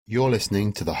You're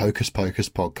listening to the Hocus Pocus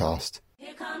podcast.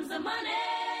 Here comes the money.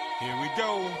 Here we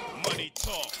go. Money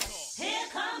talk. Here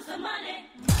comes the money.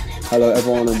 Hello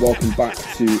everyone and welcome back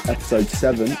to episode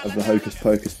 7 of the Hocus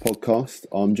Pocus podcast.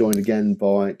 I'm joined again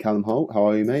by Callum Holt. How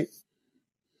are you, mate?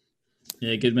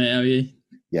 Yeah, good, mate. How are you?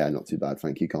 Yeah, not too bad,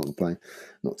 thank you. Can't complain.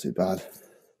 Not too bad.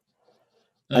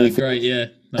 Great, yeah.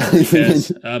 No, who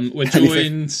cares? We're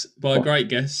joined by a great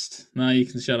guest. No, you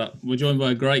can shut up. We're joined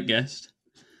by a great guest,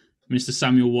 Mr.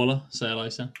 Samuel Waller. Say hello,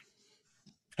 Sam.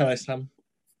 Hello, Sam.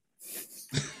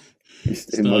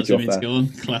 Starts me to go on.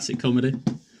 Classic comedy.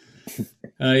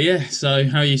 Yeah, so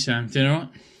how are you, Sam? Doing all right?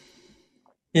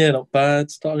 Yeah, not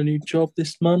bad. Starting a new job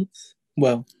this month.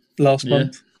 Well, last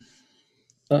month.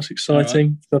 That's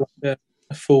exciting. Got a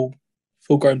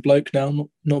full-grown bloke now,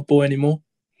 not a boy anymore.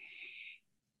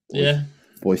 Yeah,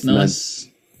 Voice nice.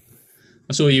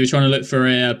 I saw you were trying to look for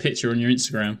a picture on your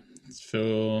Instagram.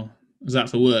 Was that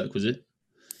for work? Was it?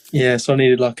 Yeah, so I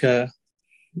needed like a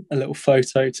little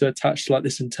photo to attach to like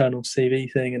this internal CV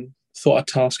thing, and thought I'd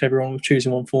task everyone with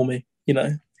choosing one for me. You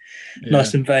know,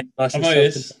 nice and vague, nice and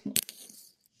this.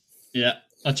 Yeah,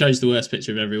 I chose the worst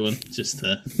picture of everyone just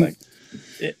to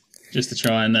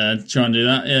try and do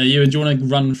that. Yeah, do you want to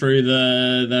run through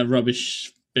the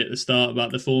rubbish bit at the start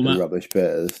about the format? The rubbish bit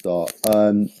at the start.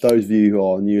 Those of you who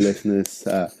are new listeners,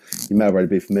 you may already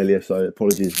be familiar, so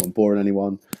apologies if I'm boring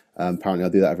anyone. Apparently I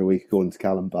do that every week according to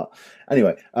Callum, but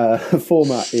anyway, the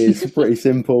format is pretty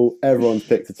simple. Everyone's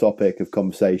picked a topic of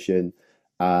conversation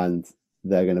and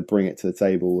they're going to bring it to the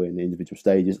table in individual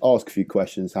stages, ask a few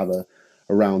questions, have a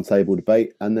round table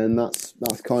debate, and then that's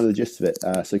kind of the gist of it.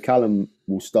 So Callum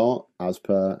will start as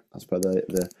per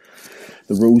the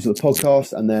rules of the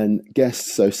podcast, and then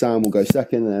guests. So Sam will go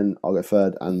second, and then I'll go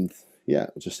third, and yeah,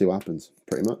 we'll just see what happens.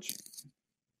 Pretty much.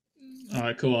 All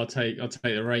right, cool. I'll take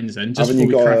the reins then. Just before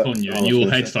we crack on you, and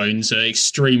your headphones are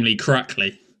extremely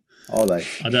crackly. Are they?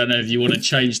 I don't know if you want to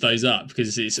change those up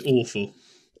because it's awful.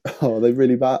 Oh, are they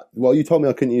really bad? Well, you told me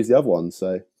I couldn't use the other ones,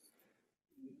 so.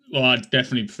 Well, I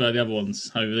definitely prefer the other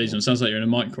ones over these ones. Sounds like you're in a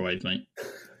microwave, mate.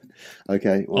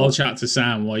 Okay. Well. I'll chat to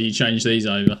Sam while you change these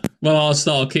over. Well,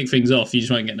 I'll kick things off. You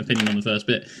just won't get an opinion on the first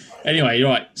bit. Anyway,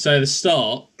 right. So the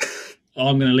start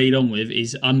I'm going to lead on with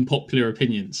is unpopular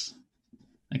opinions.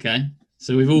 Okay?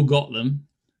 So we've all got them.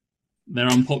 They're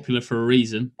unpopular for a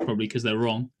reason, probably because they're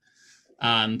wrong.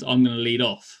 And I'm going to lead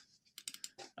off.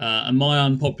 And my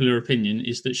unpopular opinion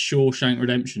is that Shawshank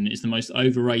Redemption is the most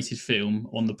overrated film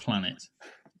on the planet.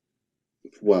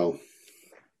 Well,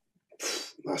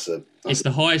 it's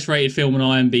the highest rated film on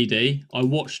IMDb. I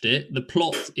watched it. The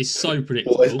plot is so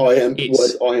predictable. What is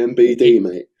IMDb,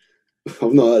 mate?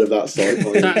 I've not heard of that site.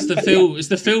 That's the film. It's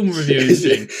the film reviewing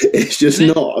thing. It's just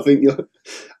not. I think you're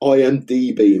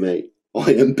IMDb, mate.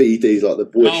 IMBD is like the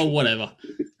bush. Oh, whatever.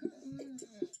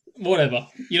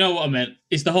 You know what I meant.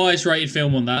 It's the highest rated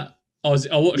film on that. I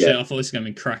watched it. I thought this is going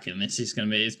to be cracking. This is going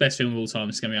to be its best film of all time.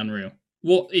 It's going to be unreal.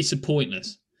 It's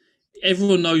pointless.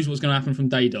 Everyone knows what's going to happen from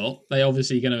day dot. They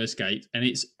obviously going to escape, and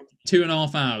it's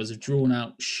 2.5 hours of drawn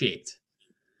out shit.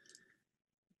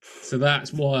 So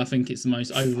that's why I think it's the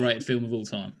most overrated film of all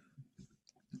time.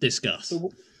 Discuss.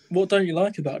 So what don't you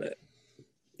like about it?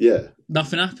 Yeah,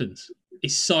 nothing happens.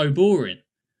 It's so boring.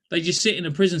 They just sit in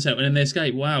a prison cell and then they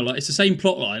escape. Wow, like it's the same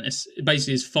plot line. It's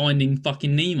basically as Finding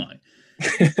fucking Nemo.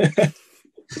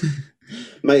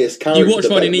 Mate, it's character. You watch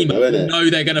Finding Nemo, though, you know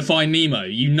they're going to find Nemo.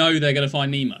 You know they're going to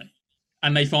find Nemo.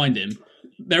 And they find him.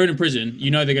 They're in a prison. You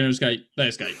know they're going to escape. They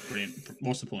escape. Brilliant.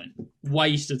 What's the point?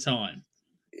 Waste of time.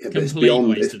 Yeah, it's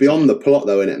beyond the plot,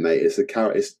 though, isn't it, mate? It's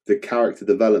the character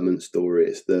development story.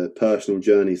 It's the personal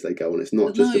journeys they go on. It's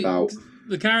not just about...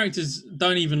 The characters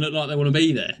don't even look like they want to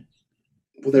be there.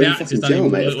 Well, they're in fucking jail,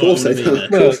 mate. Of course they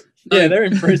don't. Well, yeah, they're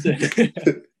in prison.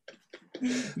 The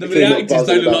actors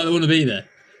don't look like they want to be there.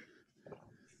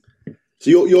 So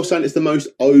you're saying it's the most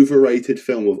overrated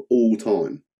film of all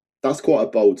time? That's quite a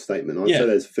bold statement. I'd say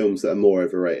there's films that are more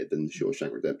overrated than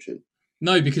Shawshank Redemption.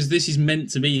 No, because this is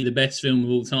meant to be the best film of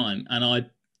all time, and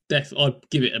I'd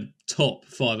give it a top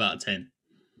 5 out of 10.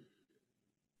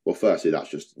 Well, firstly, that's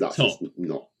just not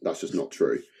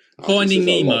true. Finding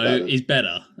Nemo is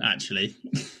better, actually.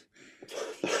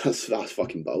 That's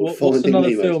fucking bold. What's another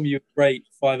film you rate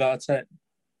 5 out of 10?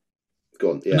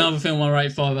 Go on. Yeah. Another film I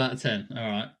rate 5 out of 10. All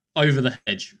right, Over the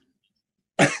Hedge.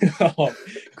 Oh,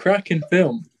 cracking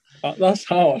film. That's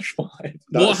harsh.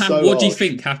 What do you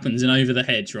think happens in Over the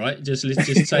Hedge? Right, just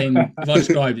saying. If I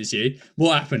described it to you,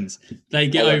 what happens? They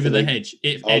get over the hedge.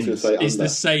 It ends. It's the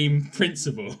same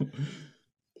principle.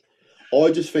 I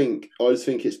just think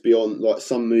it's beyond. Like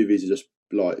some movies are just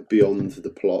like beyond the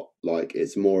plot. Like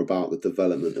it's more about the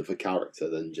development of a character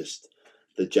than just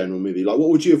the general movie? Like, what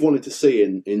would you have wanted to see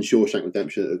in Shawshank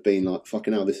Redemption that had been like,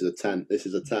 fucking hell, this is a 10. This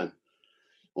is a 10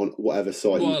 on whatever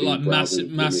site. Well, like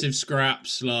massive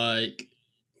scraps, like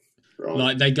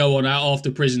they go on out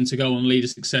after prison to go on lead a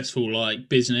successful like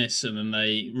business, and then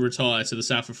they retire to the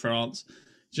south of France. Do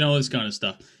you know all this kind of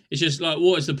stuff? It's just like,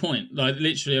 what is the point? Like,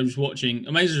 literally, I may as well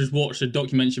just watch a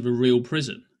documentary of a real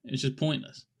prison. It's just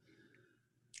pointless.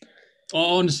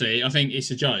 Honestly, I think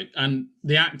it's a joke. And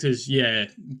the actors, yeah,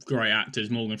 great actors.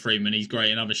 Morgan Freeman, he's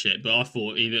great in other shit, but I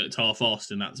thought he looked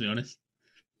half-assed in that, to be honest.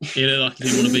 He looked like he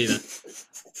didn't want to be there.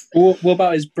 What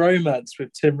about his bromance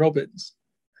with Tim Robbins?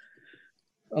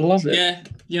 I love it.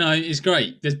 Yeah, it's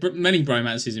great. There's many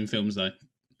bromances in films, though.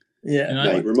 Yeah.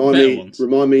 Mate,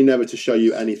 remind me never to show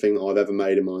you anything that I've ever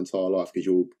made in my entire life, because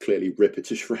you'll clearly rip it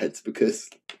to shreds, because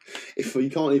if you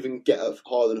can't even get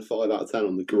higher than a 5 out of 10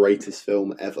 on the greatest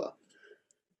film ever.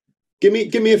 Give me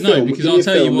a film. No, because I'll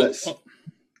tell you what.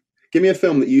 Give me a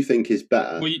film that you think is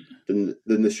better than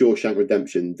the Shawshank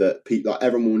Redemption that like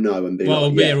everyone will know and be like,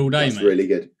 we'll be here all day, that's mate. really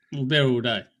good. We'll be here all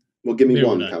day. Well, give me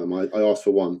one, Callum. I asked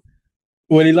for one.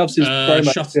 Well, he loves his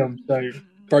bromance film, so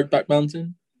Brokeback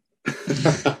Mountain.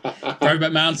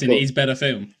 Brokeback Mountain is better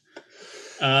film.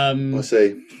 I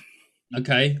see.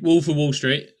 Okay, Wolf of Wall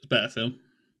Street is better film.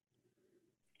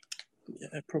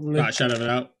 Yeah, probably. Right, shadow of a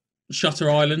doubt.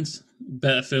 Shutter Island,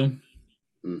 better film.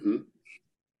 Mm-hmm.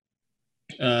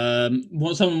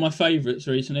 What's some of my favourites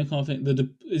recently? I can't think.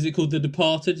 Is it called The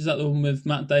Departed? Is that the one with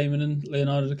Matt Damon and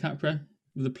Leonardo DiCaprio?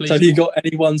 The police. So have you got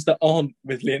any ones that aren't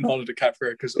with Leonardo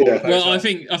DiCaprio? Because I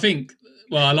think.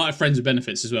 Well, I like Friends with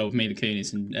Benefits as well with Mila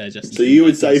Kunis and Justin. So you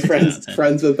would say Friends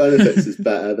with Benefits is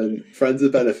better than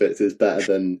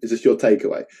Is this your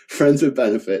takeaway? Friends with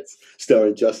Benefits,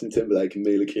 starring Justin Timberlake and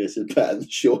Mila Kunis, is better than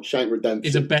Shawshank Redemption.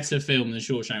 It's a better film than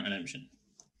Shawshank Redemption.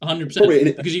 100%. Probably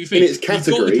because you think in its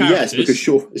category, yes, because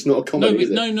it's not a comedy.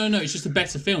 No. It's just a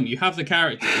better film. You have the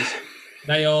characters.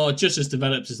 They are just as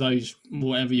developed as those,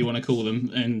 whatever you want to call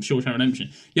them, in Shawshank Redemption.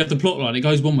 You have the plot line. It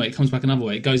goes one way, it comes back another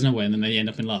way, it goes another way, and then they end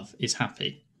up in love. It's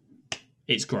happy.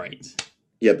 It's great.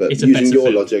 Yeah, but using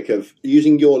your logic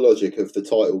of the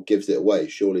title gives it away.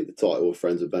 Surely the title of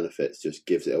Friends with Benefits just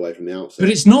gives it away from the outset. But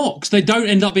it's not, because they don't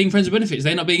end up being friends with benefits.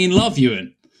 They end up being in love,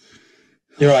 Ewan.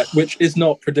 You're right, which is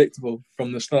not predictable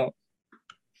from the start.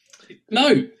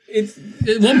 No, it's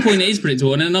at one point it is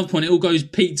predictable, and at another point it all goes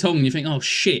Pete Tong, and you think, oh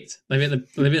shit, they've hit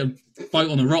a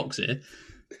boat on the rocks here.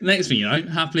 Next thing you know,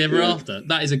 happily ever after.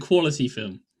 That is a quality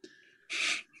film.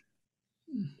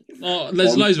 Oh,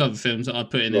 there's loads of other films that I'd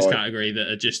put in this category that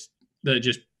are just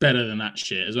better than that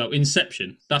shit as well.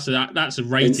 Inception, that's a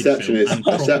rated Inception film.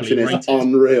 Inception is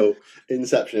unreal.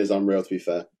 Inception is unreal, to be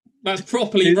fair. That's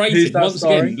properly rated. Once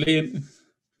again, Liam.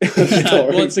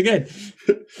 Once again,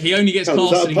 he only gets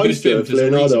casted in good films.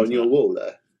 Leonardo on your wall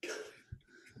there.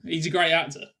 He's a great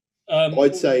actor.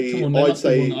 I'd say one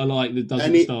that I like that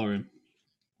doesn't star him.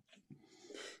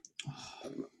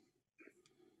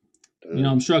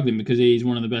 I'm struggling because he's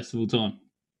one of the best of all time.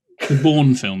 The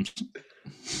Bourne films.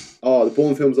 Oh, the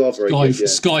Bourne films are very good. Yeah.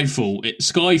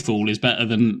 Skyfall is better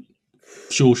than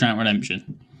Shawshank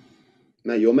Redemption.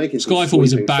 Mate, you're making Skyfall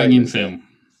is a banging film.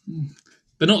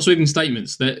 They're not sweeping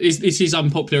statements. This is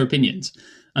unpopular opinions.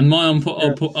 And my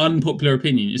unpopular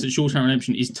opinion is that Shawshank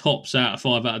Redemption is tops out of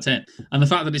 5 out of 10. And the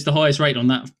fact that it's the highest rate on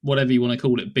that, whatever you want to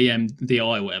call it,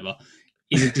 BMDI or whatever,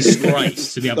 is a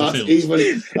disgrace to the other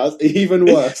films. That's even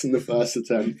worse than the first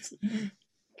attempt.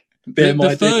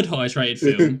 The third highest rated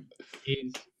film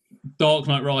is Dark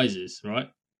Knight Rises,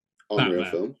 right? Unreal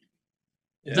film.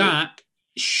 Yeah. That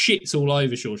shits all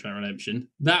over Shawshank Redemption.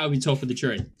 That would be top of the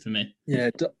tree for me. Yeah,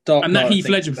 Dark and Knight, that Heath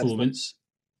Ledger performance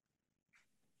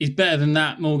is better than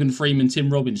that Morgan Freeman Tim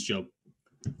Robbins job.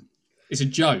 It's a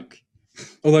joke.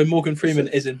 Although Morgan Freeman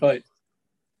is in both.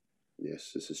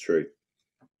 Yes, this is true.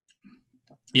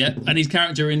 Yeah, and his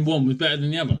character in one was better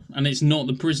than the other, and it's not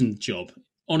the prison job.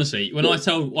 Honestly, when I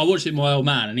watched it with my old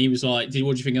man, and he was like, "What do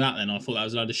you think of that?" Then I thought that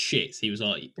was a load of shit. He was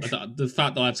like, "The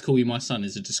fact that I have to call you my son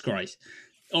is a disgrace."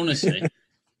 Honestly,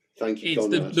 thank you.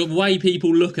 It's the way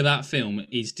people look at that film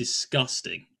is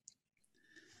disgusting.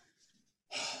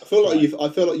 I feel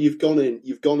like you've gone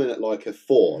in at like a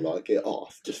 4, like it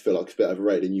off. Just feel like it's a bit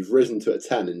overrated, and you've risen to a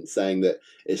 10 and saying that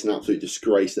it's an absolute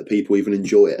disgrace that people even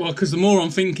enjoy it. Well, because the more I'm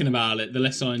thinking about it, the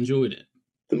less I enjoyed it.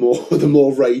 The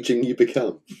more raging you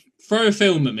become. Throw a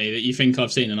film at me that you think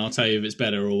I've seen, and I'll tell you if it's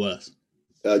better or worse.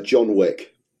 John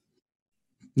Wick.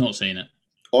 Not seen it.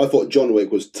 I thought John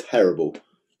Wick was terrible.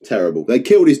 Terrible. They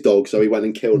killed his dog, so he went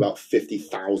and killed about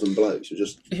 50,000 blokes. It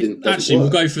just didn't. Actually,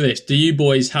 we'll go for this. Do you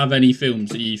boys have any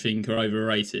films that you think are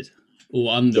overrated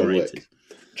or underrated?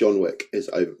 John Wick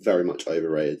is very much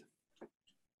overrated.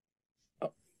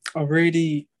 I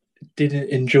really didn't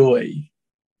enjoy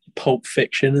Pulp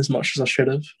Fiction as much as I should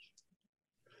have.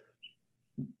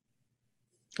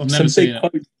 I've never seen it.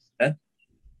 Quotes there.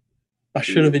 I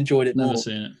should have enjoyed it more. Never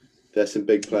seen it. There's some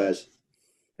big players.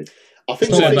 I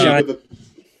think It's not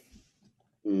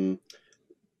the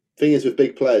thing is with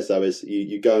big players though is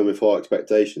you go in with high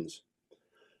expectations.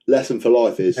 Lesson for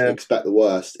life is expect the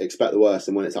worst,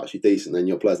 and when it's actually decent, then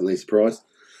you're pleasantly surprised.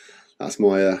 That's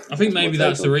my. I think maybe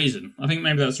that's the reason. I think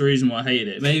maybe that's the reason why I hated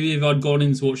it. Maybe if I'd gone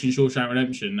into watching Shawshank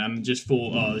Redemption and just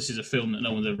thought, "Oh, this is a film that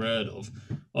no one's ever heard of,"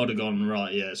 I'd have gone,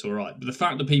 "Right, yeah, it's all right." But the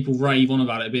fact that people rave on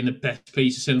about it being the best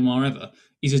piece of cinema ever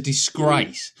is a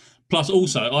disgrace. Plus,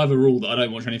 also, I have a rule that I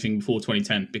don't watch anything before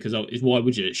 2010 because why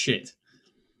would you? It's shit.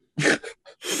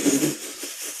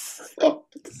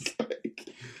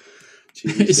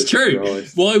 It's true.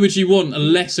 Christ. Why would you want a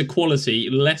lesser quality,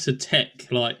 lesser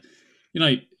tech? Like,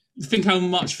 think how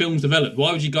much films developed.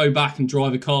 Why would you go back and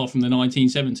drive a car from the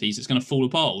 1970s that's going to fall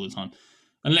apart all the time?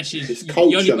 Unless it's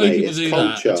culture, mate. It's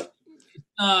culture.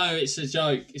 No, it's a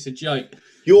joke. It's a joke.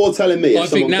 You're telling me. I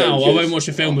think now I won't watch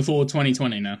a film before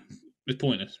 2020. Now it's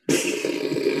pointless.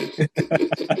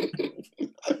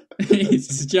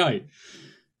 It's a joke.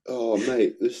 Oh,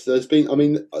 mate, there's been. I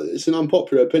mean, it's an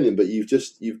unpopular opinion, but you've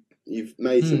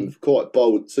made some quite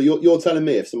bold. So you're telling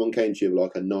me if someone came to you with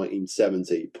like a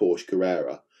 1970 Porsche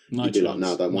Carrera, you'd be like,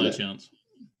 "No, I don't want it." No chance.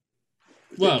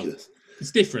 Well,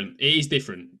 it's different. It is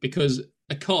different because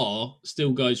a car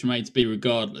still goes from A to B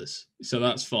regardless, so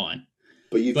that's fine.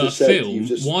 But you've but just a said, film,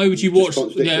 why would you watch?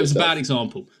 Yeah, it was a bad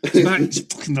example. It's a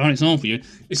fucking bad example.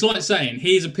 It's like saying,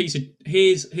 here's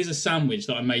a sandwich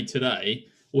that I made today,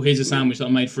 or here's a sandwich that I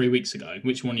made 3 weeks ago.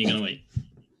 Which one are you going to eat?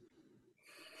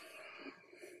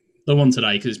 The one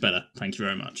today, because it's better. Thank you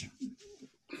very much.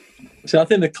 So I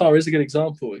think the car is a good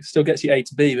example. It still gets you A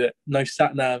to B, but no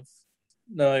sat nav,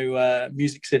 no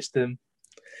music system.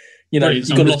 You've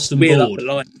got to lost and wheel bored. up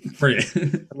the light.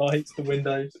 Brilliant. The lights, the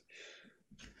windows.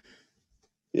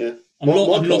 Yeah, I'm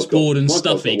lost, bored, and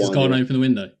stuffy because I can't open the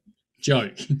window.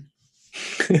 Joke.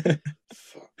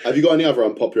 Have you got any other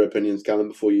unpopular opinions, Callum,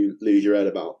 before you lose your head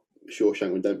about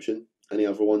Shawshank Redemption? Any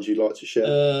other ones you'd like to share?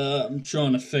 I'm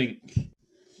trying to think.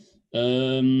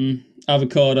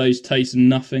 Avocados taste of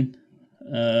nothing.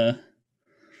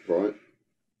 Right.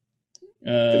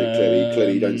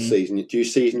 Clearly, you don't season it. Do you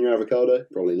season your avocado?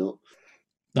 Probably not.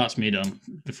 That's me done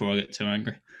before I get too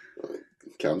angry. Right.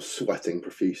 Okay, I'm sweating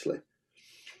profusely.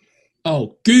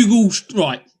 Oh, Google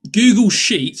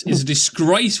Sheets is a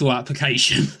disgraceful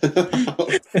application.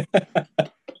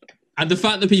 And the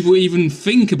fact that people even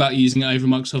think about using it over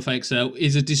Microsoft Excel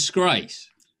is a disgrace.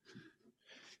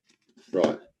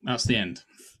 Right. That's the end.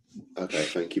 Okay,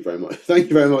 thank you very much. Thank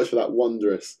you very much for that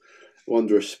wondrous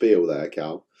spiel there,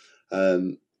 Cal.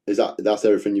 That's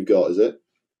everything you've got, is it?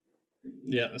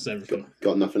 Yeah, that's everything.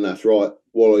 Got nothing left. Right.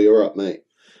 Waller, you're up, mate.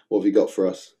 What have you got for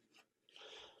us?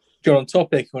 Do you want on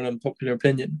topic or an unpopular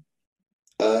opinion?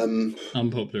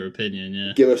 Unpopular opinion,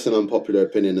 yeah. Give us an unpopular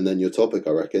opinion and then your topic, I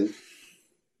reckon.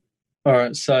 All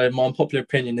right, so my unpopular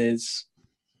opinion is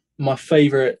my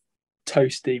favourite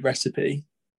toasty recipe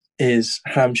is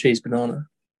ham, cheese, banana.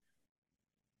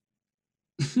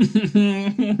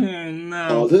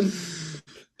 No. Pardon?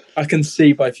 I can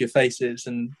see both your faces,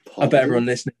 and Pardon? I bet everyone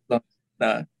listening is like,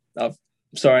 nah, I'm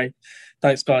sorry.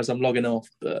 Thanks, guys, I'm logging off,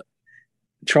 but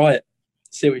try it.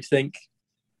 See what you think.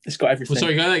 It's got everything. Well,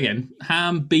 sorry, go again.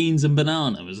 Ham, beans, and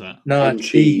banana, was that? No, and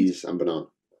cheese and banana.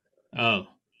 Oh.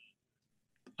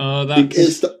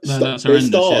 That's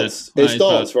horrendous. It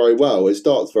starts very well. It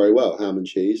starts very well. Ham and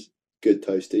cheese. Good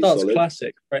toasty, That's solid.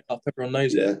 classic. Right up, everyone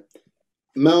knows it.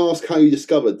 May I ask how you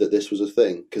discovered that this was a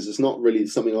thing? Because it's not really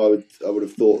something I would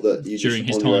have thought that you during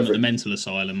his time at the mental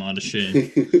asylum, I'd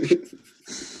assume.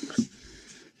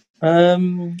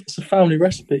 It's a family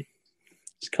recipe.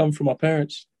 It's come from my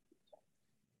parents.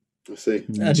 I see.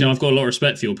 I've got a lot of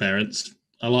respect for your parents.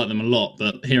 I like them a lot,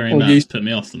 but hearing that's put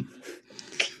me off them.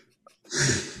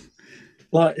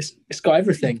 Like it's got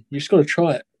everything. You just got to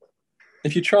try it.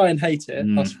 If you try and hate it,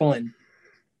 that's fine.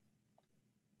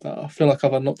 But I feel like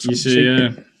I've unlocked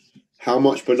something. How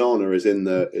much banana is in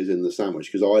the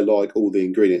sandwich? Because I like all the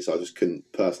ingredients. I just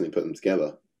couldn't personally put them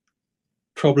together.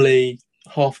 Probably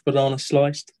half banana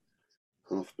sliced.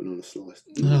 Half banana sliced.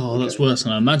 Oh, that's worse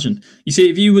than I imagined. You see,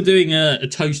 if you were doing a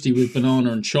toasty with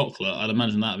banana and chocolate, I'd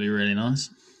imagine that would be really nice.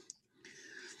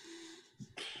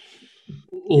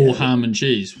 Or ham and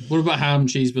cheese. What about ham,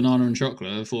 cheese, banana, and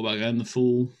chocolate? I thought about going the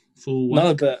full way.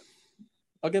 No, but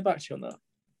I'll get back to you on that.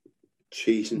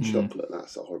 Cheese and chocolate.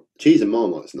 That's a horrible. Cheese and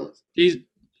Marmite's nice. Cheese.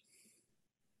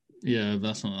 Yeah,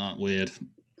 that's not that weird.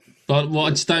 But I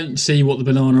just don't see what the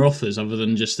banana offers other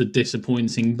than just a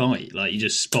disappointing bite. Like, you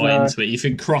just bite into it. You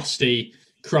think crusty,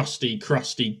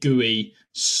 gooey,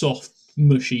 soft,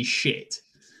 mushy shit.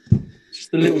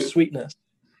 Just a little sweetness.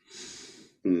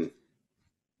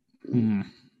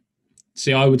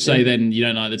 See, I would say then you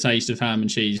don't like the taste of ham and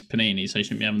cheese paninis, so you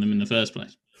shouldn't be having them in the first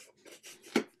place.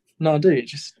 No, I do. It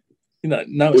just,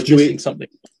 now it's missing something.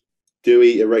 Do you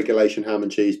eat a regulation ham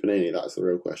and cheese panini? That's the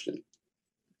real question.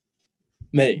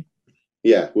 Me?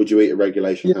 Yeah. Would you eat a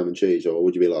regulation ham and cheese, or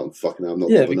would you be like, I'm fucking hell, I'm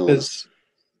not Yeah, banana? because,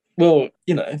 well,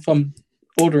 if I'm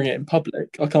ordering it in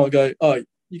public, I can't go, oh,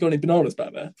 you got any bananas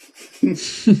back there?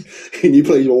 Can you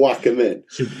please whack them in?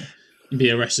 Should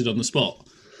be arrested on the spot.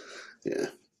 Yeah.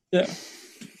 Yeah.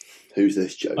 Who's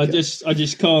this joker? I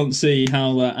just can't see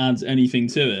how that adds anything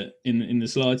to it in the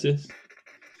slightest.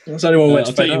 That's only one way to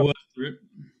I'll tell you find out. what.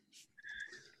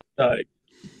 So,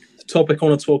 the topic I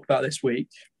want to talk about this week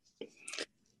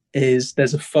is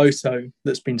there's a photo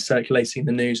that's been circulating in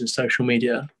the news and social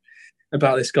media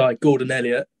about this guy, Gordon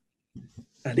Eliott,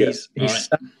 and he's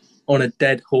sat on a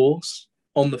dead horse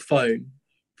on the phone,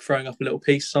 throwing up a little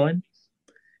peace sign.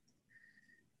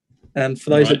 And for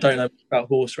those that don't know about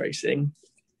horse racing,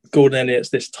 Gordon Elliott's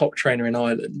this top trainer in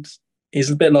Ireland.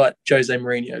 He's a bit like Jose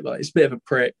Mourinho. Like, he's a bit of a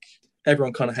prick.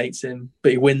 Everyone kind of hates him,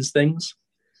 but he wins things.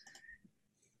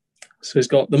 So he's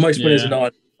got the most winners in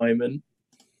Ireland at the moment.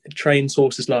 He trains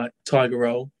horses like Tiger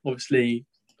Roll, obviously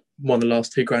won the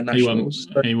last 2 Grand Nationals.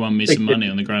 He won me some money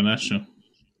on the Grand National.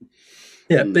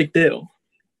 Yeah, big deal.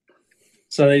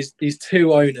 So there's these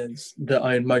 2 owners that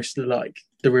own most of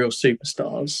the real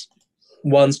superstars.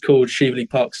 One's called Shively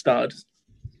Park Stud,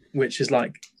 which is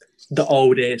like the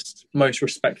oldest, most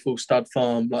respectful stud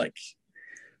farm, like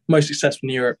most successful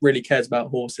in Europe, really cares about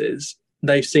horses.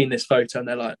 They've seen this photo and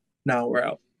they're like, now we're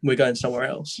out. We're going somewhere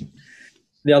else.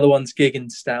 The other one's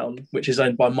Gigginstown, which is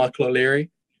owned by Michael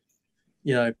O'Leary.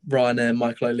 Ryanair,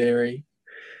 Michael O'Leary.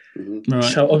 Mm-hmm. Right.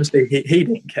 So obviously he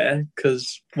didn't care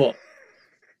because what?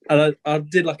 And I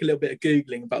did like a little bit of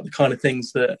Googling about the kind of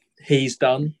things that he's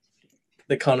done,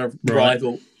 the kind of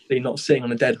rival, not sitting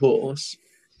on a dead horse.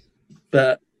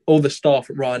 But all the staff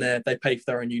at Ryanair, they pay for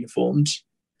their own uniforms.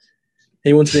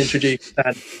 He wanted to introduce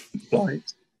that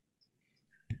flight.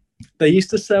 They used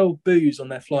to sell booze on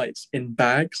their flights in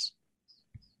bags.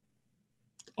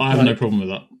 I have no problem with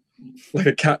that. Like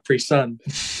a Capri Sun.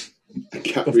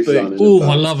 Capri Sun. Oh,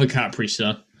 I love a Capri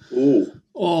Sun.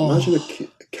 Oh, imagine a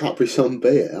Capri Sun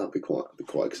beer. That'd be quite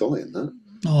exciting. That.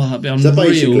 Oh, that'd be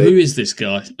unreal. Who is this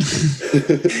guy?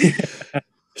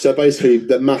 So basically,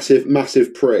 the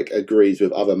massive prick agrees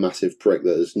with other massive prick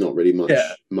that there's not really much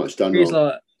done He's wrong.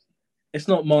 like, it's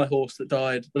not my horse that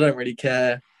died. I don't really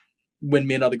care. Win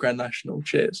me another Grand National.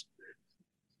 Cheers.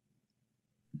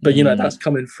 But, that's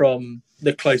coming from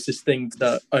the closest thing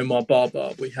to Omar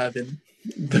Barbar we have in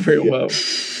the real world.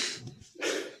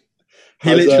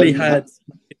 He literally had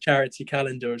a charity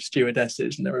calendar of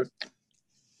stewardesses, and there were.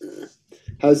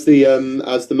 Has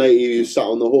the mate who sat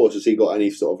on the horse, has he got any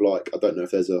sort of I don't know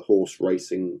if there's a horse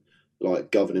racing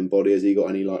governing body, has he got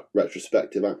any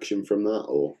retrospective action from that,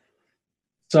 or?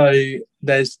 So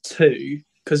there's 2,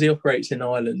 because he operates in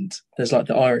Ireland, there's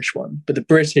the Irish one, but the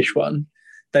British one,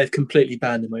 they've completely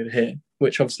banned him over here,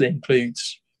 which obviously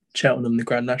includes Cheltenham, the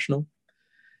Grand National,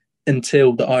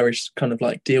 until the Irish kind of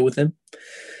deal with him.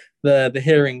 The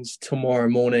hearing's tomorrow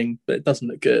morning, but it doesn't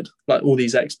look good. All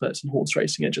these experts in horse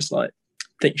racing are just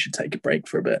think you should take a break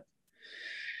for a bit.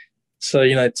 So,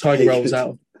 Tiger Roll's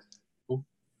out.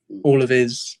 All of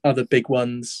his other big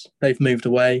ones, they've moved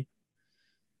away.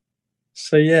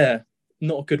 So, yeah,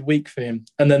 not a good week for him.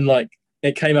 And then,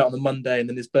 it came out on the Monday, and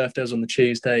then his birthday was on the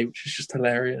Tuesday, which is just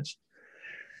hilarious.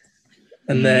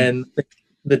 And then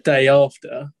the day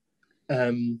after,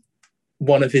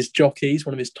 one of his top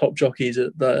jockeys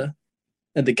at the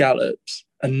Gallops,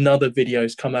 another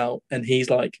video's come out, and he's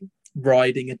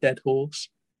riding a dead horse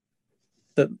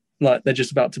that they're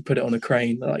just about to put it on a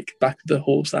crane, back of the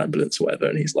horse ambulance or whatever,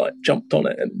 and he's jumped on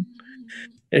it, and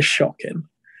it's shocking.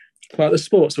 The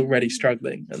sport's already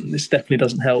struggling, and this definitely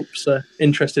doesn't help. So,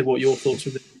 interested what your thoughts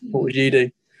would be. What would you do?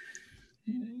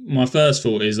 My first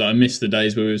thought is that I missed the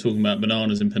days where we were talking about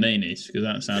bananas and paninis, because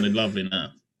that sounded lovely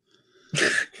now.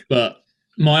 But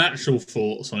my actual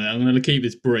thoughts on it, I'm going to keep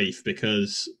this brief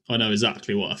because I know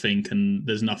exactly what I think, and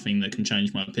there's nothing that can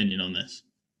change my opinion on this,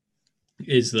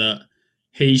 is that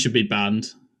he should be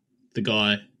banned, the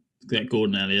guy,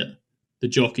 Gordon Eliott. The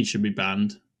jockey should be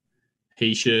banned.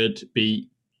 He should be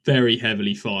very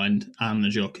heavily fined, and the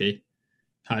jockey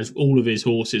has all of his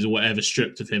horses or whatever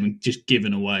stripped of him and just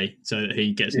given away so that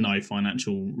he gets no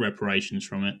financial reparations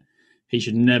from it. He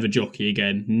should never jockey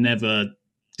again, never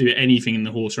do anything in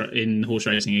the horse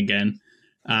racing again,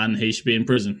 and he should be in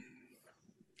prison.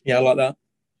 Yeah, I like that.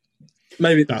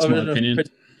 Maybe That's my opinion.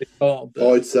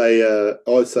 I'd say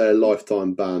a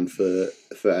lifetime ban for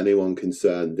anyone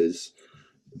concerned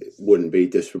wouldn't be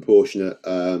disproportionate.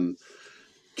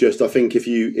 Just I think if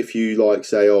you like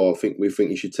say, I think we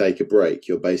think you should take a break,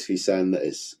 you're basically saying that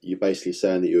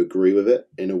you agree with it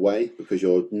in a way, because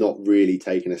you're not really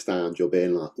taking a stand. You're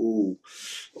being like,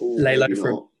 lay low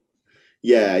for him.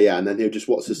 Yeah, and then he'll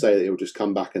just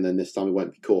come back, and then this time he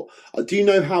won't be caught. Do you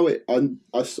know how it?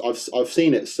 I've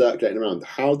seen it circulating around.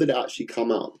 How did it actually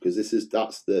come out? Because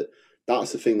that's the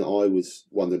thing that I was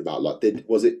wondering about. Like, did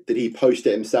he post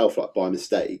it himself, like by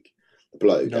mistake, the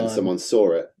bloke, and someone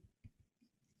saw it?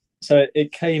 So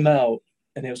it came out,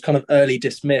 and it was kind of early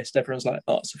dismissed. Everyone's like,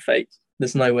 "Oh, it's a fake.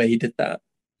 There's no way he did that."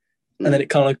 And then it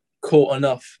kind of caught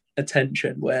enough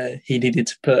attention where he needed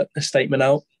to put a statement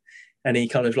out. And he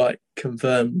kind of like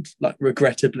confirmed, like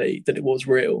regrettably, that it was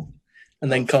real,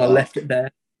 and then kind of left it there.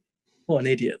 What an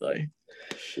idiot, though.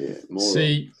 Shit.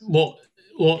 See, what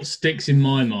sticks in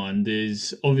my mind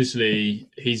is obviously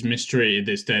he's mistreated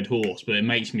this dead horse, but it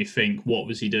makes me think, what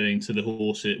was he doing to the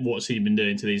horses? What's he been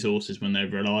doing to these horses when they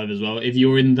were alive as well? If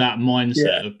you're in that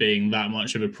mindset of being that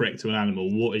much of a prick to an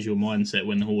animal, what is your mindset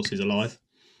when the horse is alive?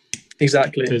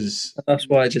 Exactly. Because that's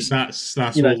why that's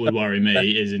what would worry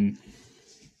me is in.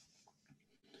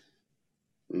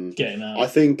 Getting out. I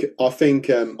think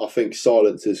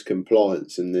silence is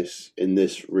compliance in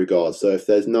this regard. So if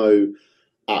there's no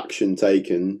action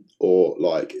taken, or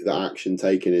like the action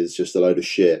taken is just a load of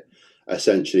shit,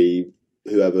 essentially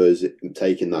whoever is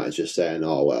taking that is just saying,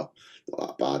 "Oh well,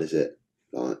 not that bad, is it?"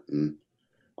 Like,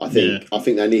 I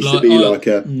think there needs to be like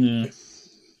a. Yeah.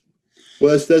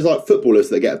 Well, there's like footballers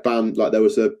that get banned. Like there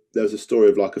was a story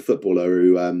of like a footballer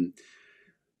who,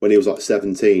 when he was like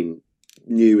 17.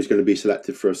 Knew he was going to be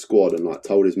selected for a squad and like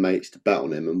told his mates to bet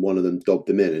on him, and one of them dobbed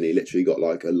him in, and he literally got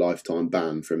like a lifetime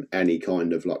ban from any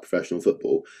kind of like professional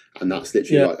football. And that's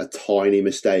literally like a tiny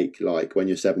mistake. Like when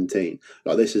you're 17,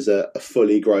 like this is a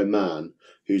fully grown man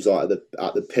who's like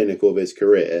at the pinnacle of his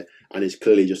career and is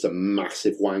clearly just a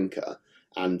massive wanker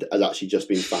and has actually just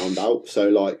been found out. So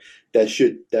like there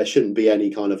shouldn't be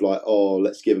any kind of like, oh,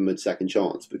 let's give him a second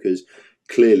chance, because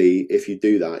clearly if you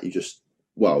do that, you just,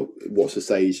 well, what's to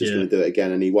say he's just going to do it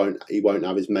again, and he won't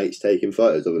have his mates taking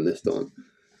photos of him this time.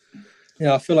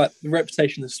 Yeah, I feel like the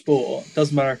reputation of the sport,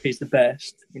 doesn't matter if he's the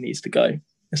best, he needs to go.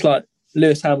 It's like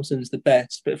Lewis Hamilton's the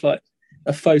best, but if like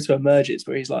a photo emerges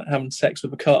where he's like having sex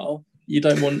with a car, you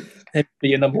don't want him to be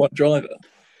your number one driver.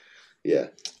 Yeah.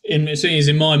 In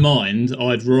my mind,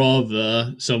 I'd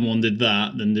rather someone did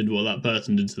that than did what that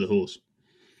person did to the horse.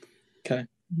 Okay.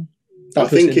 I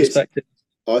think it's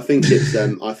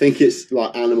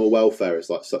like animal welfare is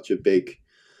like such a big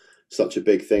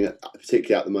thing,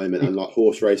 particularly at the moment, and like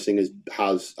horse racing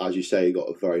has, as you say, got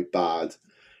a very bad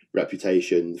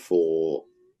reputation for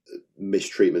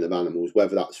mistreatment of animals.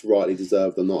 Whether that's rightly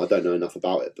deserved or not, I don't know enough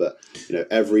about it. But you know,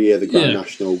 every year the Grand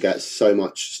National gets so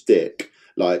much stick.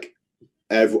 Like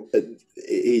he's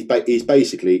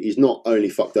not only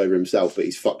fucked over himself, but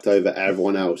he's fucked over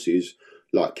everyone else who's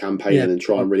like campaigning and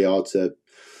trying really hard to.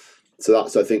 So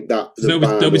that's, I think that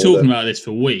they'll be talking about this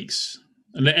for weeks.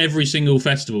 Every single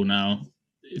festival now,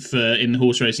 in the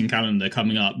horse racing calendar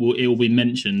coming up, it will be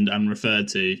mentioned and referred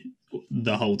to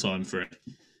the whole time through,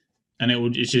 and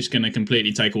it's just going to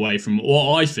completely take away from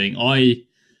what I think.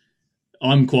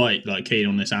 I'm quite like keen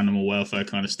on this animal welfare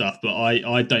kind of stuff, but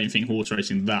I don't think horse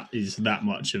racing is that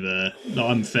much of a. Like,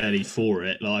 I'm fairly for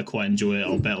it. Like I quite enjoy it.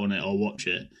 I'll bet on it. I'll watch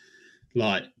it.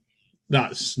 Like.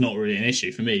 That's not really an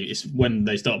issue for me. It's when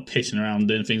they start pissing around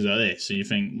doing things like this, so you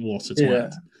think, what a twat. Yeah.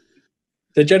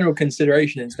 The general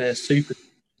consideration is they're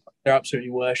absolutely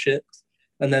worshipped.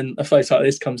 And then a photo like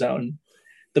this comes out and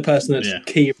the person that's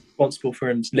key responsible for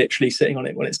him is literally sitting on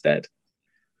it when it's dead.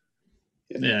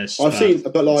 Yeah, I've seen,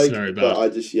 but I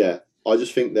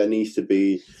just think there needs to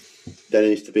be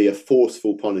a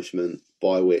forceful punishment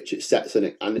by which it sets and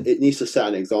it needs to set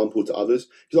an example to others.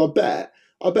 Because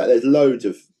I bet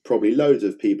there's probably loads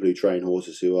of people who train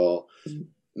horses who are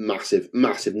massive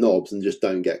knobs and just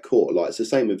don't get caught. Like it's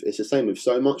the same with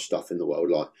so much stuff in the world.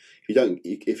 Like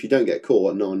if you don't get caught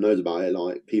and no one knows about it,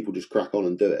 like people just crack on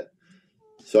and do it.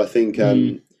 So I think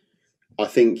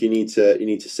you need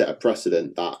to set a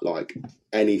precedent that like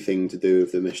anything to do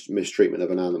with the mistreatment of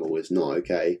an animal is not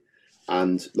okay.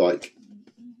 And like,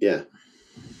 yeah.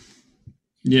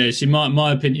 Yeah, see,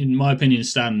 my opinion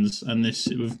stands, and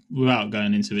this, without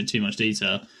going into it too much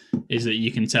detail, is that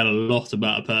you can tell a lot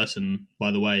about a person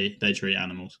by the way they treat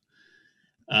animals.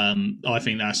 I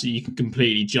think that's you can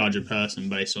completely judge a person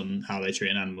based on how they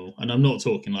treat an animal, and I'm not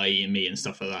talking like eating meat and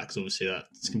stuff like that because obviously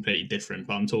that's completely different.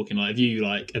 But I'm talking like if you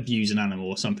like abuse an animal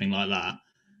or something like that,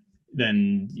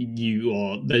 then you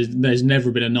are there's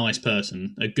never been a nice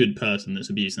person, a good person that's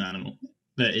abused an animal.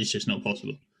 That it's just not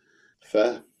possible.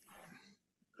 Fair.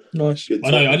 Nice. Good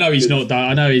I know he's Good. not that.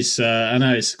 I know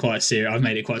it's quite serious. I've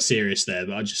made it quite serious there,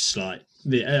 but I just like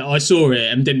I saw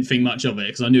it and didn't think much of it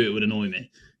because I knew it would annoy me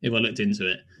if I looked into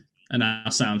it. And now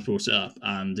Sam's brought it up,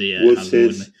 and yeah, it has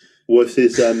annoyed me.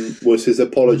 Was his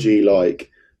apology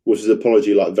like? Was his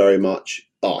apology like very much?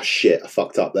 Oh shit, I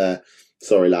fucked up there.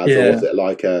 Sorry, lads. Yeah. Or was it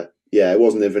like a? Yeah, it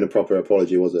wasn't even a proper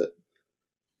apology, was it?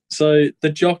 So the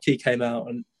jockey came out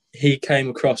and he came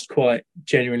across quite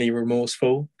genuinely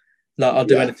remorseful. Like, I'll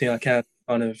do Yeah. anything I can,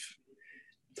 kind of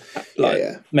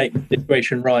Yeah. make the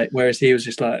situation right. Whereas he was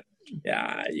just like,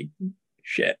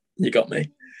 shit, you got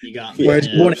me. You got Whereas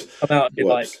yeah. you want to come out and be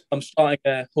like, Whoops. I'm starting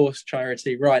a horse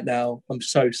charity right now. I'm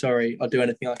so sorry. I'll do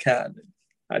anything I can.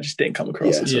 I just didn't come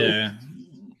across Yeah. at all.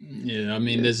 Yeah. I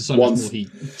mean, there's so much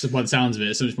more by the sounds of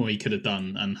it, so much more he could have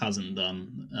done and hasn't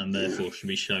done, and therefore should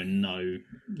be shown no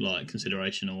like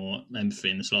consideration or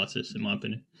empathy in the slightest, in my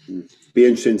opinion. Be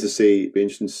interesting to see. Be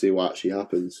interesting to see what actually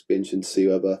happens. Be interesting to see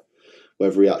whether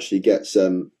he actually gets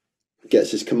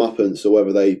his comeuppance, or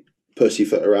whether they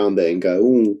pussyfoot around it and go,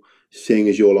 "Oh, seeing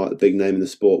as you're like the big name in the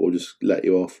sport, we'll just let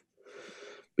you off."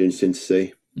 Be interesting to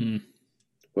see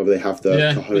whether they have the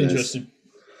cojones.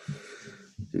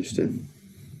 Interesting.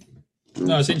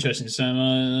 No, it's interesting, Sam.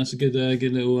 That's a good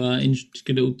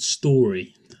little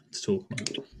story to talk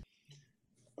about.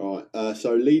 All right.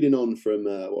 So leading on from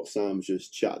what Sam's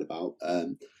just chatted about,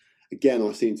 again,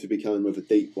 I seem to be coming with the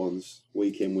deep ones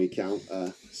week in, week out.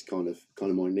 It's kind of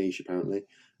my niche, apparently.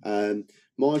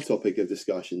 My topic of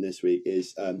discussion this week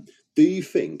is: do you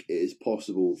think it is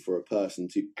possible for a person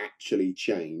to actually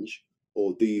change,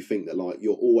 or do you think that like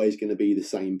you're always going to be the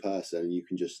same person and you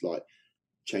can just like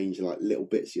change like little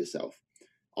bits of yourself?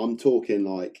 I'm talking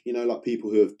like, like people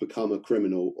who have become a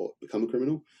criminal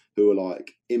who are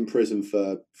like in prison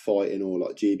for fighting or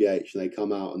like GBH, and they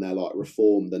come out and they're like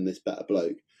reformed and this better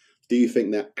bloke. Do you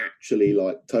think they're actually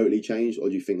like totally changed, or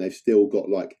do you think they've still got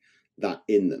like that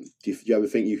in them? Do you ever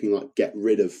think you can like get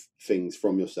rid of things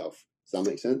from yourself? Does that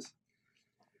make sense?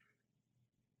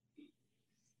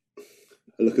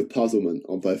 A look of puzzlement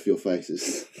on both of your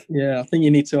faces. Yeah, I think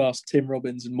you need to ask Tim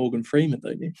Robbins and Morgan Freeman,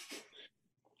 don't you?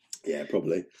 Yeah,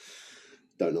 probably.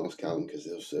 Don't ask Callum because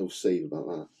he'll see about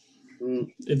that.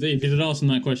 If you'd asked him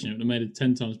that question, it would have made a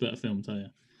 10 times better film, I tell you.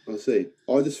 I see.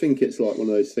 I just think it's like one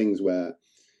of those things where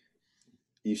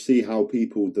you see how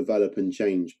people develop and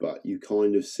change, but you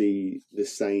kind of see the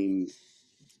same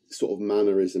sort of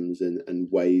mannerisms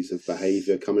and ways of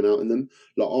behaviour coming out in them.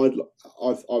 Like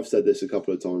I've said this a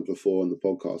couple of times before on the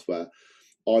podcast, where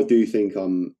I do think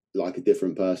I'm like a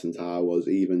different person to how I was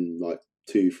even like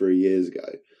 2-3 years ago.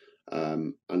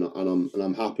 And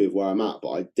I'm happy with where I'm at,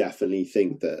 but I definitely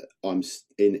think that I'm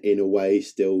in a way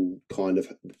still kind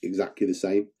of exactly the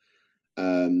same.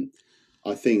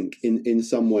 I think in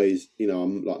some ways,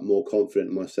 I'm like more confident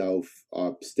in myself.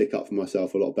 I stick up for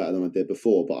myself a lot better than I did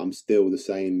before, but I'm still the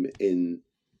same in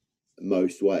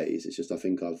most ways. It's just I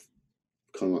think I've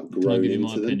kind of like grown into them. I'll give you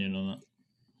my opinion on that.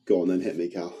 Go on then, hit me,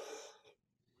 Cal.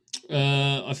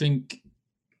 I think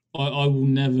I will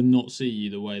never not see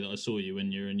you the way that I saw you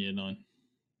when you were in year 9.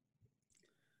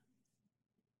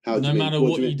 No matter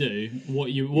what you do,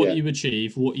 what you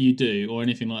achieve, what you do, or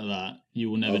anything like that, you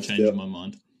will never change my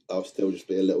mind. I'll still just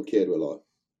be a little kid. Will I?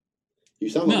 You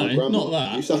sound like my grandma. Not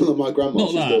that. You sound like my grandma.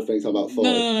 Not she that. still thinks I'm about 5.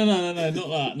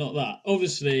 No, not that.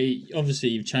 Obviously,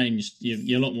 you've changed.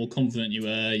 You're a lot more confident. You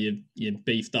were. You're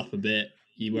beefed up a bit.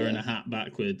 You're wearing a hat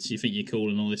backwards. You think you're cool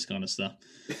and all this kind of stuff.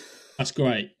 That's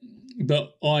great.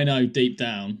 But I know deep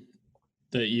down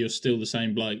that you're still the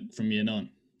same bloke from year 9.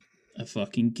 A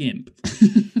fucking gimp.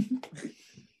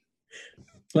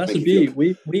 Well, that's the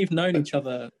beauty. We've known each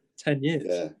other 10 years.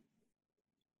 Yeah.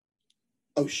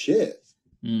 Oh shit.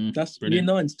 That's brilliant.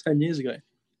 year 9's 10 years ago.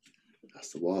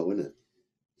 That's a while, isn't it?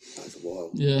 That's a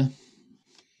while. Yeah.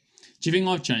 Do you think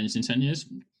I've changed in 10 years?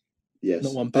 Yes.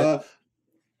 Not one bit.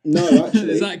 No,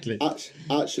 actually, exactly.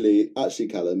 Actually,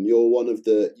 Callum, you are one of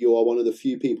the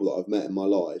few people that I've met in my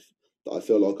life that I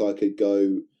feel like I could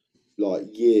go like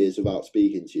years without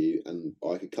speaking to you, and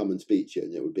I could come and speak to you,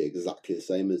 and it would be exactly the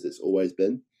same as it's always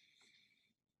been.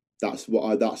 That's what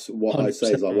I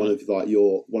say is like one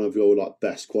of your like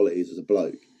best qualities as a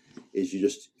bloke is you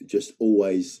just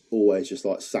always just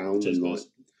like sound and like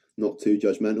not too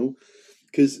judgmental.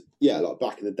 Because like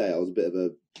back in the day, I was a bit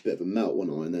of a melt,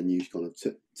 wasn't I? And then you kind of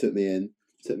took me in,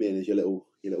 took me in as your little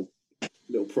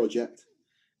project.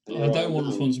 I don't want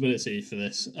responsibility for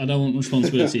this. I don't want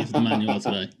responsibility for the man you are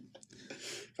today.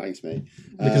 Thanks, mate.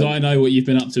 Because I know what you've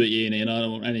been up to at uni, and I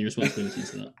don't want any responsibility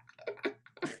to that.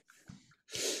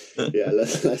 Yeah,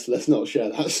 let's not share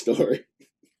that story.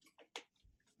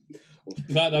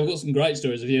 In fact, I've got some great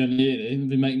stories of you and uni.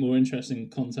 They make more interesting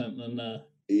content than.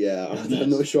 Yeah, I'm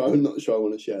not sure. I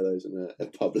want to share those in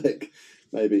public.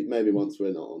 Maybe once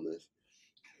we're not on this.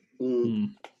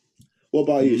 What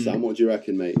about you, Sam? What do you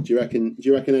reckon, mate? Do you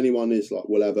reckon anyone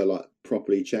will ever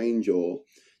properly change, or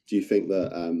do you think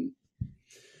that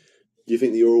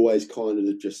you're always kind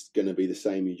of just going to be the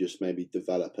same? You just maybe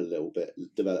develop little bits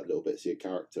of your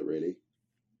character, really.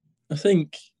 I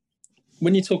think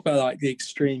when you talk about the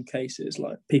extreme cases,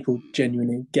 like people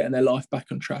genuinely getting their life back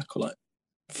on track, or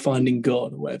finding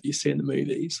God, or whatever you see in the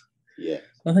movies. Yeah,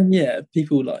 I think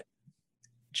people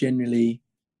generally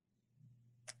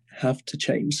have to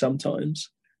change sometimes.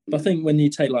 But I think when you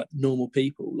take normal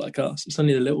people like us, it's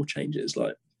only the little changes.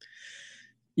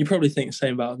 You probably think the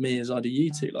same about me as I do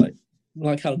you two.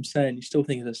 Like how I'm saying, you still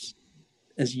think of us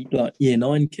as year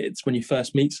 9 kids when you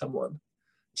first meet someone.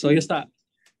 So I guess that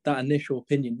initial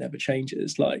opinion never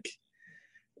changes. Like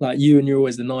you, and you're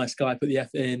always the nice guy, put the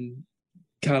effort in.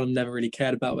 Callum never really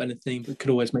cared about anything, but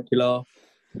could always make you laugh.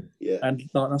 Yeah, and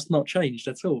that's not changed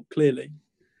at all. Clearly.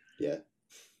 Yeah.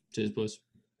 Cheers, boys.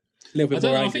 A little bit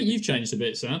more. I think you've changed a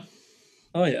bit, Sam.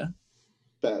 Oh yeah.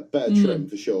 Better trim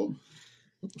for sure.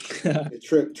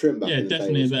 Trim back. Yeah,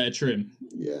 definitely a better trim.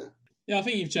 Yeah. Yeah, I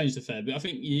think you've changed a fair bit. I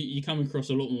think you come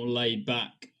across a lot more laid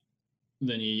back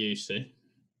than you used to,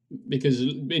 because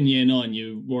in year 9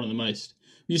 you're one of the most.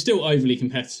 You're still overly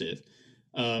competitive,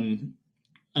 and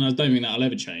I don't think that'll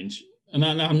ever change. And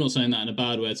I'm not saying that in a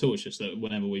bad way at all. It's just that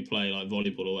whenever we play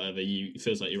volleyball or whatever, it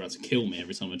feels like you're about to kill me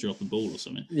every time I drop a ball or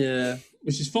something. Yeah,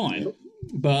 which is fine,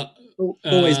 but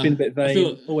always been a bit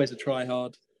vain. Always a try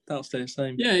hard. That'll stay the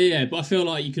same. Yeah. But I feel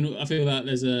like I feel that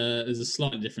there's a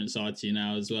slightly different side to you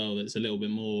now as well. That's a little bit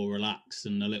more relaxed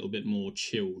and a little bit more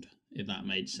chilled, if that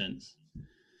made sense.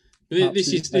 But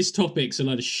this topic's a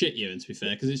load of shit, Ewan, to be fair,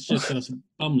 because it's just us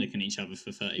bum licking each other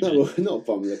for 30 minutes. No, not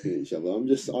bum licking each other. I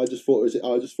just thought it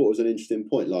was an interesting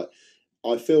point.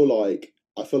 I feel like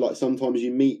sometimes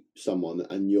you meet someone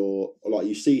and you're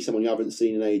you see someone you haven't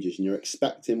seen in ages and you're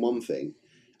expecting one thing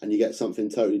and you get something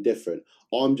totally different.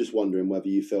 I'm just wondering whether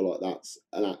you feel like that's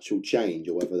an actual change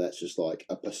or whether that's just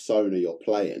a persona you're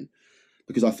playing,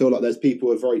 because I feel like there's people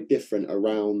who are very different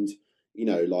around.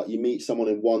 You meet someone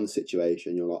in one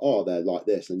situation, you're like, oh, they're like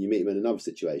this, and you meet them in another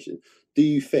situation. Do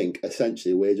you think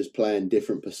essentially we're just playing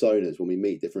different personas when we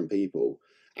meet different people,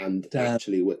 and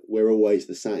actually we're always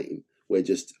the same? We've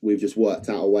just worked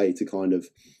out a way to kind of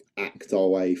act our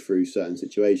way through certain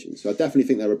situations. So I definitely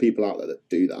think there are people out there that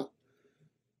do that.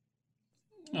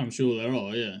 I'm sure there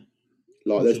are, yeah.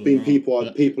 There's been people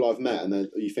I've met, and then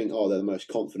you think, oh, they're the most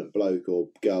confident bloke or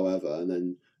girl ever, and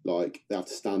then they have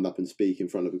to stand up and speak in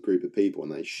front of a group of people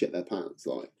and they shit their pants,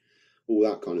 all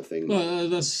that kind of thing. Well,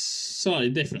 that's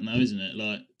slightly different though, isn't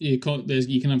it? You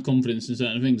can have confidence in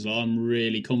certain things. I'm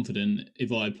really confident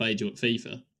if I played you at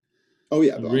FIFA. Oh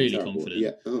yeah, I'm really confident.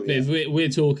 Yeah. Oh, yeah. But if we're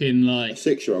talking a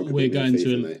 6-year-old, we're going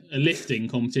to a lifting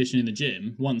competition in the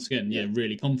gym. Once again,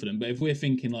 really confident. But if we're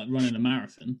thinking running a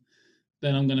marathon,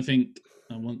 then I'm going to think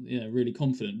really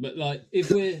confident. But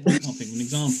if I can't think of an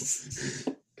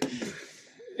example.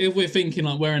 If we're thinking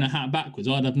wearing a hat backwards,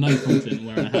 I'd have no confidence in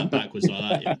wearing a hat backwards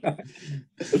like that.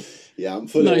 Yeah, I'm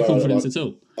fully no confidence at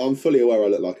all. I'm fully aware I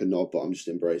look like a knob, but I'm just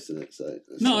embracing it. So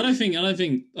no, I don't think you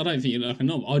look like a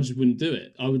knob. I just wouldn't do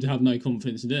it. I would have no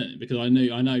confidence in doing it because I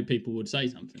know people would say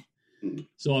something,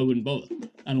 so I wouldn't bother.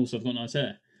 And also, I've got nice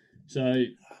hair, so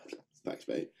thanks,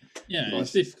 mate. Yeah,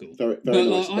 nice. It's difficult. Very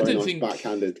nice, very nice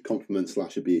backhanded compliment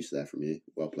 / abuse there from you.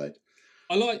 Well played.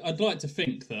 I'd like to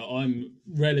think that I'm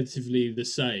relatively the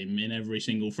same in every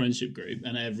single friendship group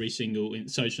and every single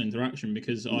social interaction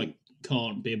because I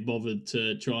can't be bothered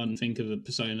to try and think of a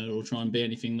persona or try and be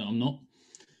anything that I'm not.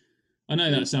 I know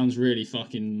that sounds really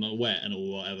fucking wet and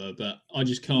all whatever, but I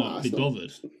just can't be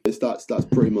bothered. That's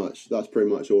pretty much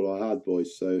all I had,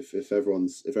 boys. So if everyone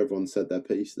said their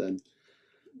piece, then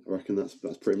I reckon that's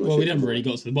pretty much. Well, we never really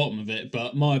got to the bottom of it,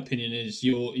 but my opinion is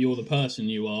you're the person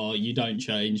you are. You don't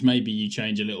change. Maybe you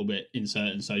change a little bit in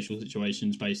certain social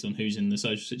situations based on who's in the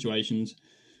social situations.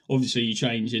 Obviously, you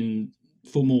change in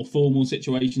for more formal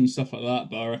situations, stuff like that.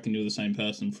 But I reckon you're the same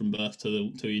person from birth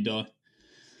till you die.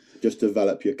 Just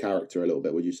develop your character a little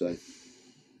bit, would you say?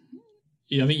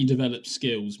 Yeah, I think you develop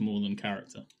skills more than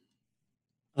character.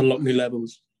 Unlock new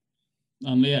levels.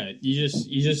 Yeah, you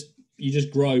just you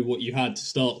just grow what you had to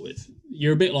start with.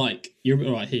 You're a bit like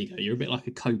right here you go. You're a bit like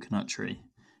a coconut tree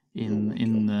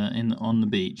on the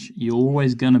beach. You're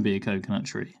always gonna be a coconut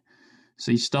tree.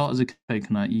 So you start as a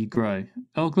coconut, you grow.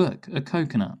 Oh look, a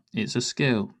coconut. It's a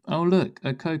skill. Oh look,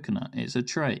 a coconut. It's a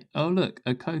trait. Oh look,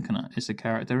 a coconut. It's a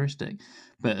characteristic.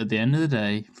 But at the end of the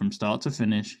day, from start to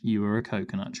finish, you are a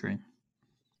coconut tree.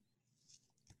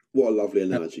 What a lovely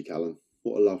analogy, Callum.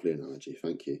 What a lovely analogy.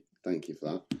 Thank you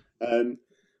for that.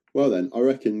 Well then, I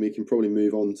reckon we can probably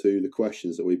move on to the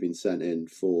questions that we've been sent in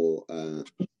for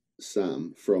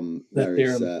Sam from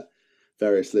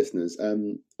various listeners.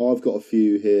 I've got a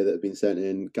few here that have been sent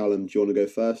in. Callum, do you want to go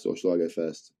first, or should I go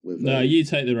first? No, you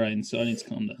take the reins. So I need to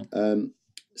calm down.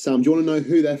 Sam, do you want to know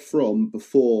who they're from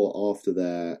before or after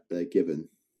they're given?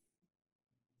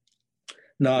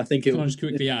 No, I think Can I just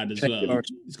quickly add as well?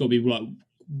 It's got to be like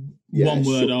one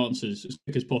word answers, as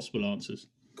quick as possible answers.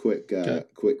 Quick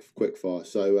fire.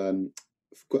 So,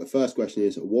 first question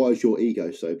is: why is your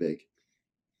ego so big?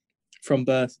 From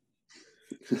birth.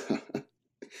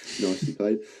 Nicely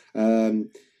played.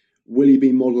 Will you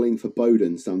be modelling for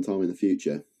Bowden sometime in the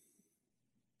future?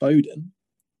 Bowden.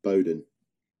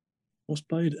 What's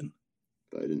Bowden?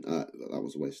 That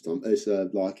was a waste of time.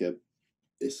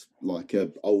 It's like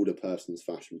a older person's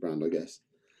fashion brand, I guess.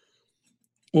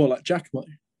 Or like Giacomo?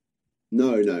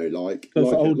 No, like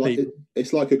old people.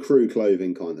 It's like a crew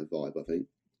clothing kind of vibe, I think.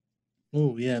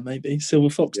 Oh yeah, maybe Silver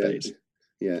Fox days.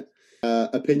 Yeah.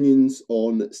 Opinions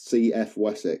on CF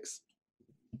Wessex?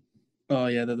 Oh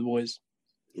yeah, they're the boys.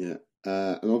 Yeah.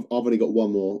 And I've only got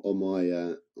one more on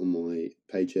my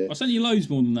page here. I sent you loads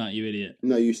more than that, you idiot.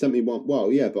 No, you sent me one. Well,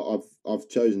 yeah, but I've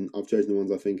chosen the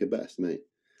ones I think are best, mate.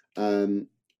 No,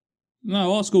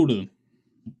 ask all of them.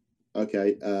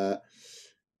 Okay.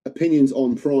 Opinions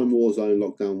on Prime Warzone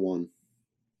Lockdown 1?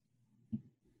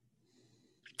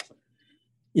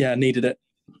 Yeah, needed it.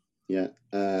 Yeah.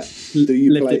 Do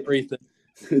you Lived play? it, breathed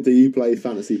it. Do you play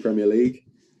Fantasy Premier League?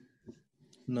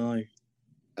 No.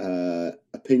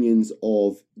 Opinions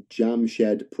of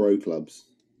Jamshed Pro Clubs?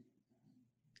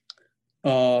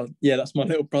 Yeah, that's my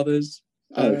little brother's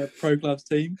pro clubs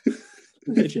team.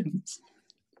 Legends.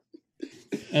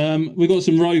 We've got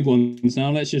some rogue ones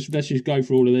now. Let's just go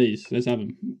for all of these. Let's have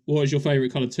them. What is your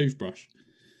favourite colour toothbrush?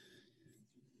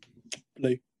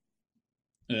 Blue.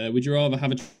 Would you rather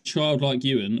have a child like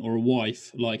Ewan or a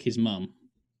wife like his mum?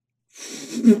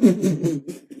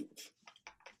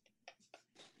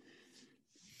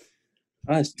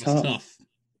 That's tough. Tough.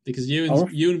 Because Ewan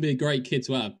would be a great kid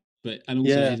to have, and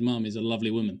also his mum is a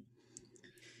lovely woman.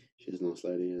 She's a nice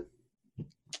lady, yeah.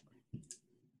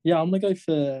 Yeah, I'm going to go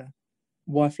for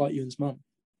wife like Ewan's mum.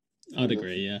 I'd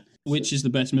agree, yeah. Which is the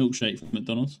best milkshake from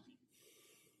McDonald's?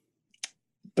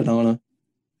 Banana.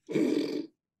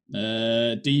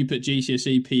 Do you put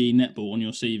GCSE PE netball on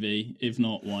your CV? If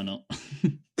not, why not?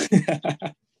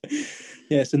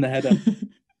 Yeah, it's in the header.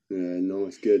 Yeah,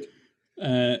 nice, good.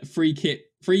 Free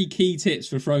key tips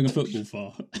for throwing a football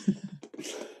far.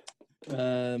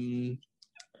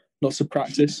 Lots of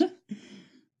practice.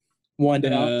 Wind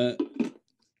it up.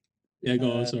 Yeah,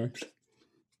 go on. Sorry.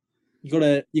 You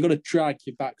gotta drag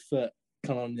your back foot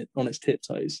kind of on its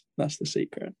tiptoes. That's the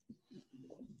secret.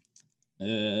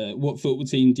 What football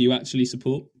team do you actually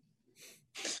support?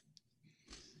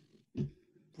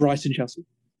 Brighton, Chelsea.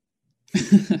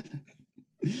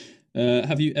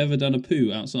 Have you ever done a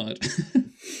poo outside?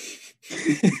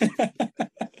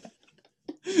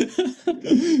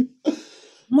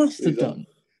 Must have done.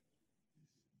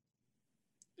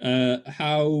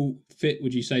 How fit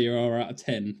would you say you are out of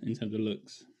 10 in terms of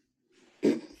looks?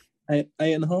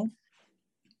 8.5.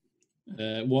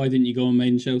 Why didn't you go on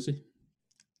Made in Chelsea?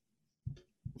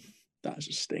 That's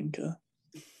a stinker.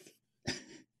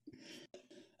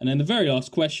 And then the very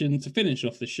last question to finish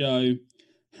off the show: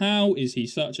 how is he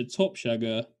such a top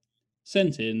shagger?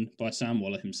 Sent in by Sam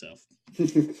Waller himself.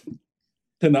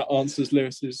 Then that answers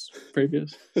Lewis's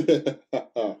previous. There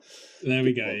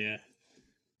we go. Yeah.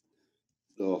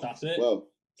 Oh, that's it. Well,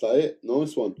 is that it?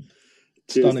 Nice one.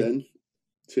 Cheers then.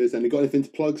 You got anything to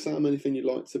plug, Sam? Anything you'd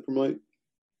like to promote?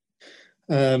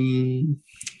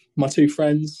 My two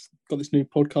friends got this new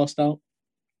podcast out.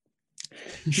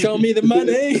 Show me the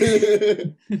money.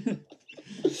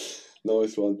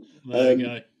 Nice one. There we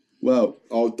go. Well,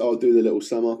 I'll do the little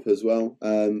sum up as well.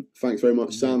 Thanks very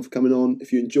much, Sam, for coming on.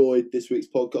 If you enjoyed this week's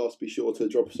podcast, be sure to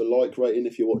drop us a like rating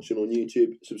if you're watching on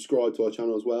YouTube. Subscribe to our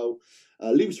channel as well.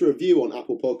 Leave us a review on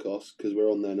Apple Podcasts because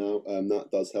we're on there now.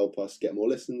 That does help us get more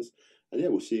listens. And yeah,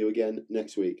 we'll see you again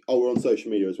next week. Oh, we're on social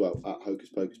media as well at Hocus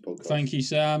Pocus Podcast. Thank you,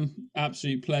 Sam.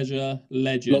 Absolute pleasure.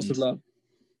 Legend. Lots of love.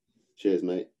 Cheers,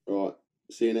 mate. All right.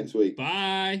 See you next week.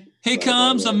 Bye. Here Bye,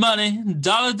 comes bye, the bye. money.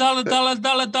 Dollar, dollar, dollar,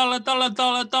 dollar, dollar, dollar,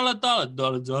 dollar, dollar, dollar,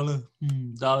 dollar, dollar,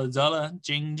 dollar, dollar,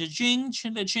 ching, ching,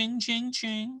 ching, ching, ching,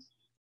 ching.